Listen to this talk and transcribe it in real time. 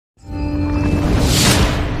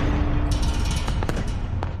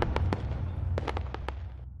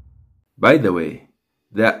By the way,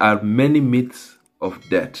 there are many myths of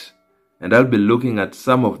debt, and I'll be looking at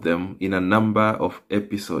some of them in a number of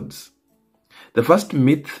episodes. The first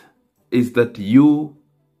myth is that you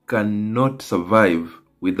cannot survive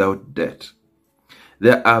without debt.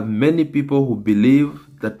 There are many people who believe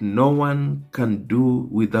that no one can do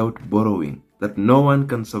without borrowing, that no one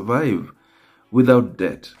can survive without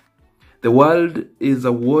debt. The world is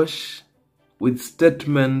awash with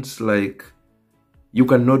statements like, you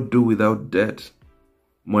cannot do without debt.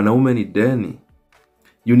 Mwanaume ni deni.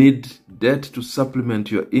 You need debt to supplement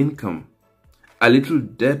your income. A little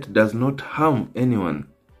debt does not harm anyone.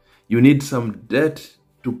 You need some debt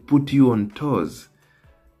to put you on toes.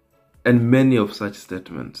 And many of such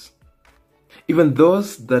statements. Even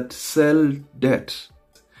those that sell debt,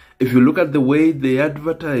 if you look at the way they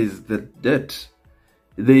advertise the debt,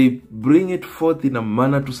 they bring it forth in a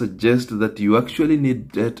manner to suggest that you actually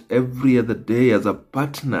need debt every other day as a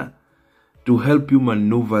partner to help you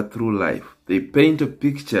maneuver through life. They paint a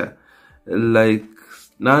picture like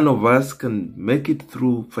none of us can make it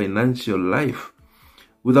through financial life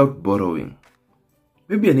without borrowing.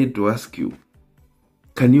 Maybe I need to ask you,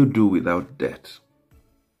 can you do without debt?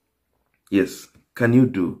 Yes, can you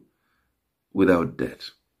do without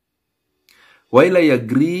debt? While I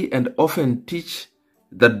agree and often teach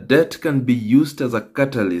that debt can be used as a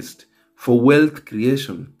catalyst for wealth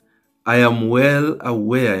creation, I am well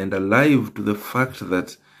aware and alive to the fact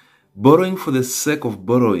that borrowing for the sake of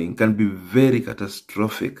borrowing can be very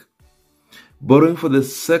catastrophic. Borrowing for the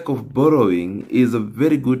sake of borrowing is a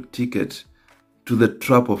very good ticket to the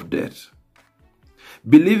trap of debt.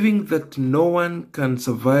 Believing that no one can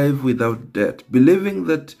survive without debt, believing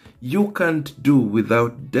that you can't do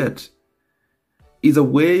without debt, is a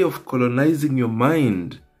way of colonizing your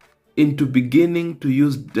mind into beginning to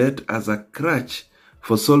use debt as a crutch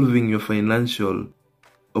for solving your financial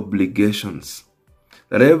obligations.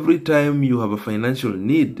 That every time you have a financial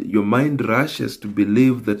need, your mind rushes to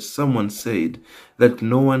believe that someone said that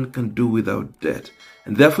no one can do without debt.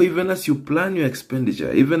 And therefore, even as you plan your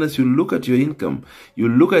expenditure, even as you look at your income, you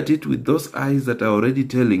look at it with those eyes that are already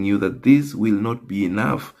telling you that this will not be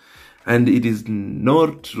enough. And it is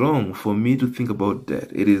not wrong for me to think about debt.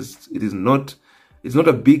 It's not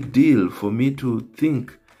a big deal for me to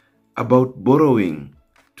think about borrowing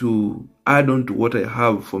to add on to what I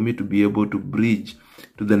have, for me to be able to bridge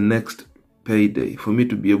to the next payday, for me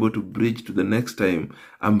to be able to bridge to the next time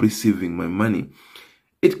I'm receiving my money.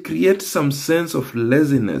 It creates some sense of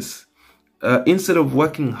laziness. Instead of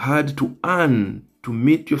working hard to earn, to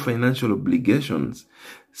meet your financial obligations,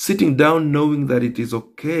 sitting down knowing that it is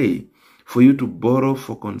okay for you to borrow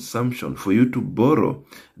for consumption, for you to borrow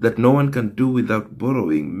that no one can do without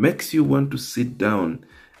borrowing, makes you want to sit down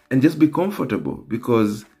and just be comfortable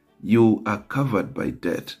because you are covered by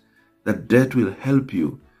debt. That debt will help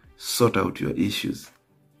you sort out your issues.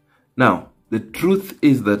 Now, the truth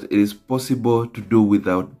is that it is possible to do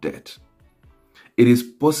without debt. It is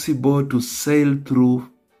possible to sail through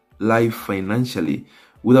life financially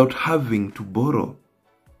without having to borrow.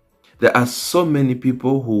 There are so many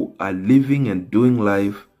people who are living and doing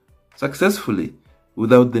life successfully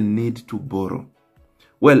without the need to borrow.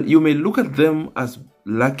 Well, you may look at them as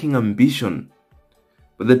lacking ambition,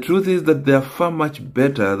 but the truth is that they are far much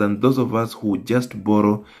better than those of us who just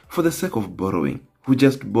borrow for the sake of borrowing, who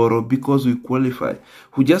just borrow because we qualify,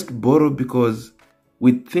 who just borrow because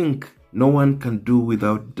we think no one can do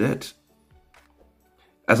without debt.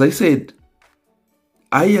 As I said,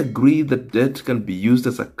 I agree that debt can be used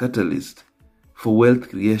as a catalyst for wealth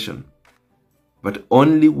creation, but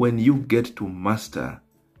only when you get to master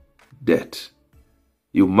debt.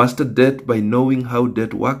 You master debt by knowing how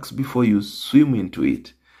debt works before you swim into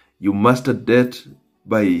it. You master debt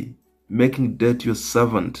by making debt your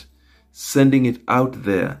servant, sending it out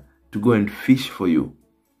there to go and fish for you.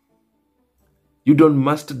 You don't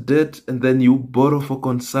master debt and then you borrow for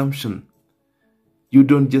consumption. You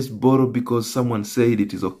don't just borrow because someone said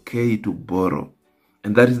it is okay to borrow.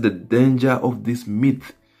 And that is the danger of this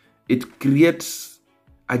myth. It creates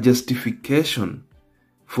a justification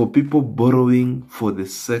for people borrowing for the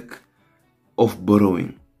sake of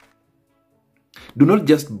borrowing. Do not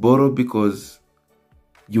just borrow because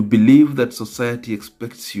you believe that society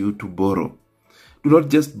expects you to borrow. Do not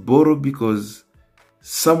just borrow because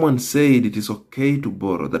someone said it is okay to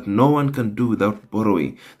borrow, that no one can do without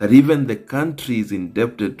borrowing, that even the country is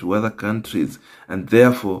indebted to other countries, and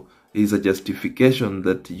therefore there is a justification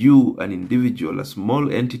that you, an individual, a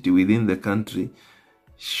small entity within the country,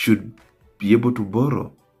 should be able to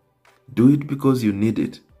borrow. Do it because you need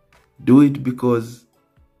it. Do it because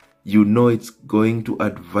you know it's going to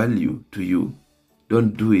add value to you.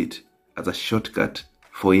 Don't do it as a shortcut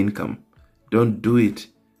for income. Don't do it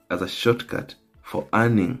as a shortcut for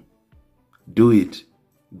earning. Do it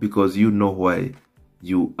because you know why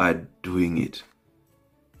you are doing it.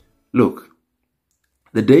 Look,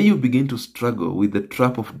 the day you begin to struggle with the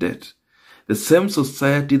trap of debt, the same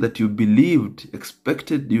society that you believed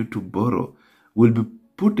expected you to borrow will be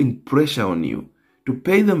putting pressure on you to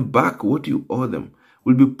pay them back what you owe them,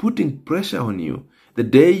 will be putting pressure on you. The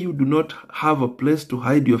day you do not have a place to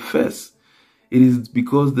hide your face, it is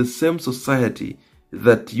because the same society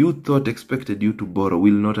that you thought expected you to borrow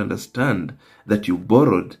will not understand that you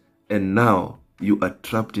borrowed and now you are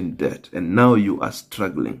trapped in debt and now you are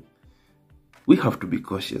struggling. We have to be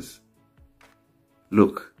cautious.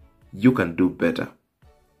 Look, you can do better.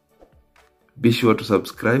 Be sure to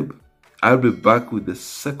subscribe. I'll be back with the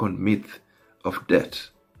second myth of debt.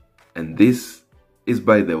 And this is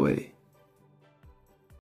by the way.